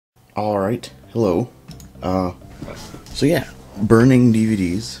Alright, hello. So yeah, burning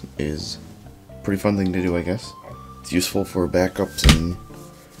DVDs is a pretty fun thing to do, I guess. It's useful for backups and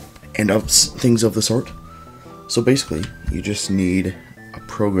things of the sort. So basically, you just need a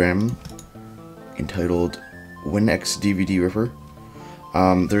program entitled WinX DVD Ripper.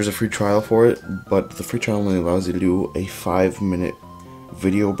 There's a free trial for it, but the free trial only allows you to do a 5-minute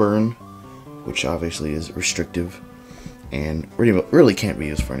video burn, which obviously is restrictive and really can't be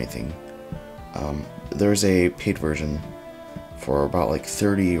used for anything. There's a paid version for about like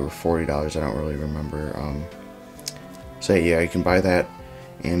 $30 or $40, I don't really remember. So yeah, you can buy that,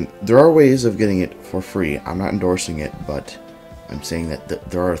 and there are ways of getting it for free. I'm not endorsing it, but I'm saying that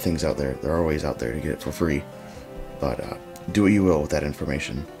there are things out there, there are ways out there to get it for free, but do what you will with that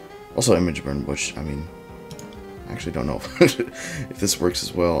information. Also image burn, which, I mean, I actually don't know if this works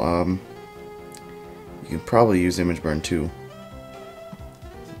as well. You can probably use image burn too,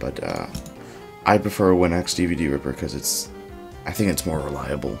 but I prefer WinX DVD Ripper because I think it's more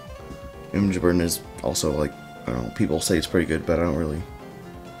reliable. Image burn is also, like, I don't know, people say it's pretty good, but I don't really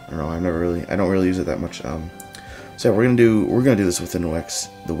use it that much. So yeah, we're gonna do this with the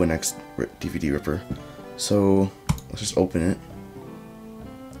WinX DVD Ripper. So let's just open it,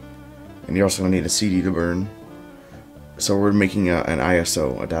 and you're also gonna need a CD to burn. So we're making an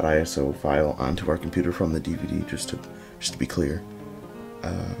ISO, a .iso file onto our computer from the DVD, just to be clear.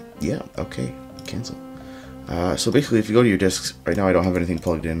 Yeah, okay, cancel. So basically, if you go to your disks, right now I don't have anything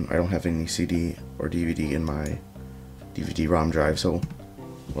plugged in. I don't have any CD or DVD in my DVD ROM drive. So,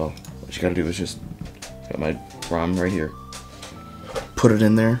 well, what you gotta do is just got my ROM right here. Put it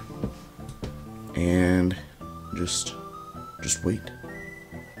in there, and just wait,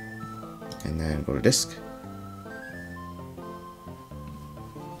 and then go to disk.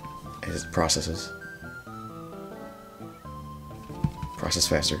 As it processes. Process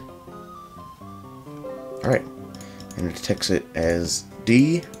faster. Alright. And it detects it as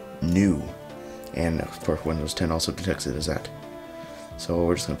D new. And of course Windows 10 also detects it as that. So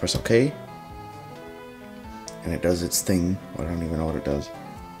we're just gonna press OK. And it does its thing. I don't even know what it does.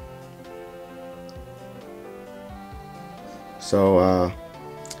 So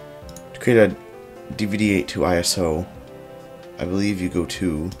to create a DVD 8.2 ISO, I believe you go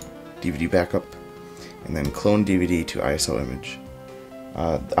to DVD backup, and then clone DVD to ISO image.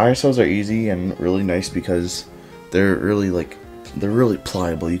 The ISOs are easy and really nice because they're really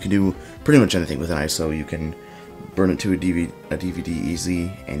pliable. You can do pretty much anything with an ISO. You can burn it to a DVD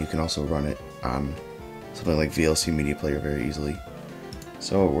easily, and you can also run it on something like VLC Media Player very easily.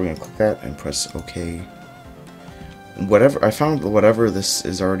 So we're gonna click that and press OK. I found whatever this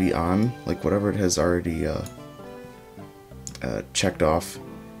is already on, like whatever it has already checked off,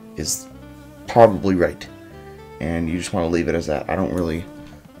 is probably right, and you just want to leave it as that. I don't really,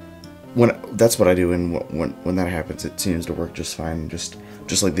 that's what I do, and when that happens, it seems to work just fine, just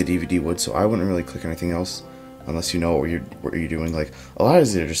like the DVD would. So I wouldn't really click anything else unless you know what you're doing. Like a lot of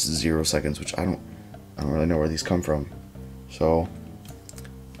these are just 0 seconds, which I don't really know where these come from. So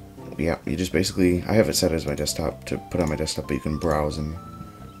yeah, you just basically, I have it set as my desktop to put on my desktop, but you can browse and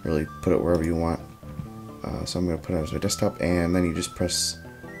really put it wherever you want. So I'm going to put it as my desktop, and then you just press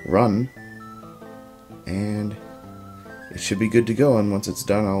run, and it should be good to go. And once it's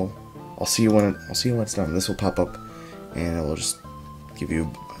done, I'll see you when it's done. This will pop up, and it will just give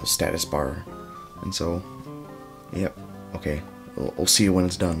you a status bar. And so, yep, okay, we'll see you when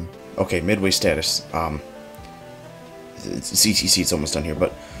it's done. Okay, midway status. It's CTC, it's almost done here,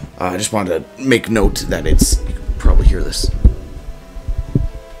 but I just wanted to make note that you can probably hear this.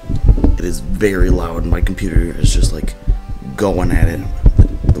 It is very loud. My computer is just like going at it.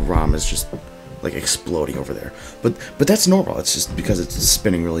 The ROM is just like exploding over there. But that's normal. It's just because it's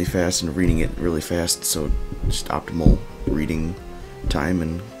spinning really fast and reading it really fast. So just optimal reading time,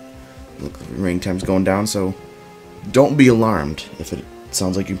 and look, the reading time's going down. So don't be alarmed if it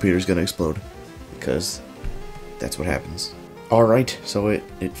sounds like your computer's gonna explode, because that's what happens. All right, so it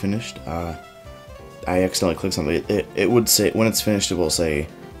finished. I accidentally clicked something. It would say, when it's finished, it will say,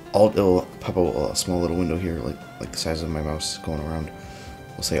 it'll pop up a small little window here, like the size of my mouse going around.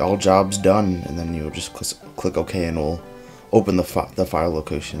 It'll say all jobs done, and then you'll just click OK, and it'll open the file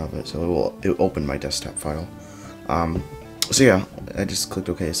location of it. So it will open my desktop file. So yeah, I just clicked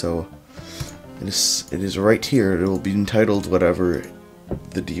OK. So it is right here. It will be entitled whatever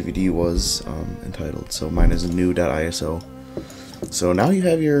the DVD was entitled. So mine is a new.iso. So now you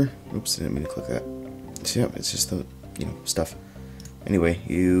have your, oops, I didn't mean to click that. So yeah, it's just the stuff. Anyway,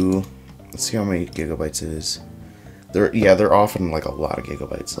 let's see how many gigabytes it is. They're often like a lot of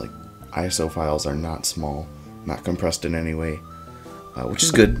gigabytes. Like ISO files are not small, not compressed in any way. which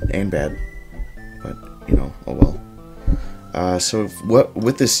is good and bad, but you know, oh well. So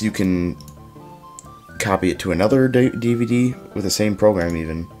with this you can copy it to another DVD with the same program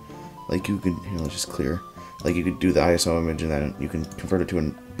even. Like you could, you know, just clear. Like you could do the ISO image and then you can convert it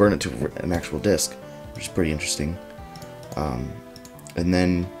to burn it to an actual disk, which is pretty interesting. And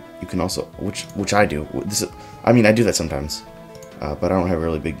then you can also, which I do. I mean, I do that sometimes, but I don't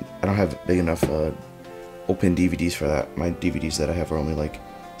have big enough open DVDs for that. My DVDs that I have are only like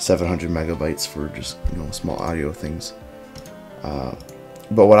 700 megabytes for just, you know, small audio things.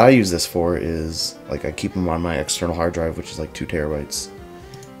 But what I use this for is, like, I keep them on my external hard drive, which is like 2 terabytes,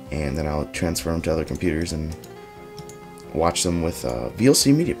 and then I'll transfer them to other computers and watch them with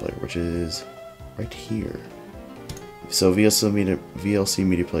VLC Media Player, which is right here. So VLC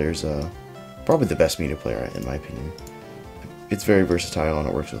Media Player is probably the best media player in my opinion. It's very versatile and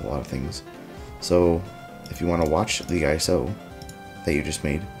it works with a lot of things. So if you want to watch the ISO that you just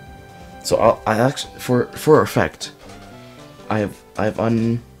made, so I actually, for effect, I have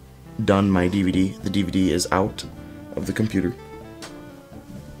undone my DVD. The DVD is out of the computer,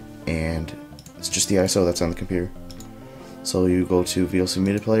 and it's just the ISO that's on the computer. So you go to VLC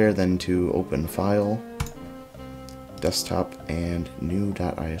Media Player, then to open File, Desktop, and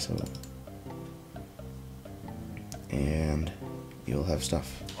new.iso, and you'll have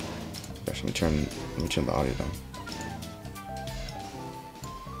stuff. Gosh, let me turn the audio down.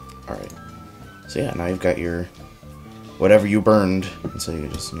 All right. So yeah, now you've got your whatever you burned, and so you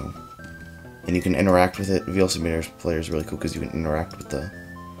just, you know, and you can interact with it. VLC Media Player is really cool because you can interact with the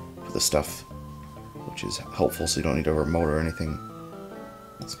stuff, which is helpful. So you don't need a remote or anything.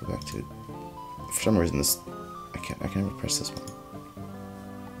 Let's go back to it. For some reason, this I can't ever press this one.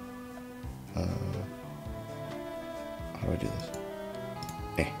 How do I do this?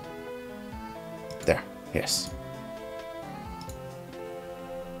 There. Yes.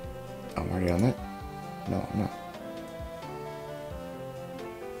 I'm already on that. No, I'm not.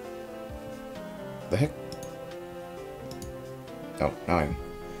 The heck? Oh, now I am.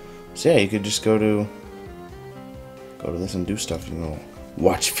 So yeah, you could just go to this and do stuff. You know,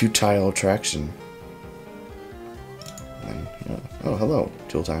 watch futile attraction. And you know, oh, hello,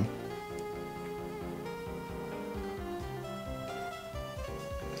 tool time.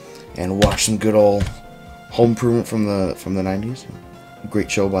 And watch some good old Home Improvement from the 90s.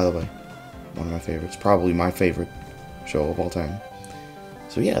 Great show, by the way. One of my favorites, probably my favorite show of all time.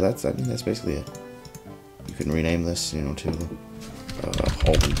 So yeah, that's basically it. You can rename this, you know, to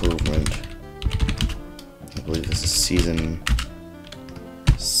Home Improvement. I believe this is season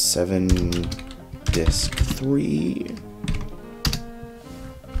 7, disc 3.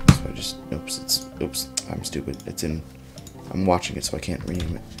 So I just, oops, I'm stupid. I'm watching it, so I can't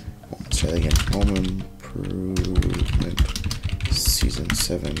rename it. Let's try that again. Home Improvement, season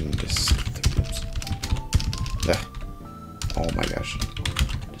 7, disc 3. Oops. Ah. Oh my gosh.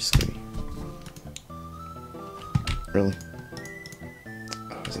 Just kidding. Really?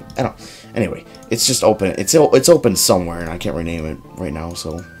 I don't. Anyway, it's just open. It's open somewhere, and I can't rename it right now.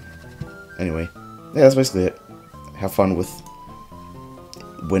 So, anyway, yeah, that's basically it. Have fun with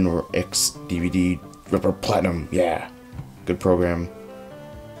WinX DVD Ripper Platinum. Yeah, good program.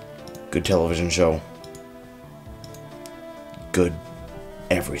 Good television show. Good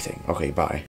everything. Okay, bye.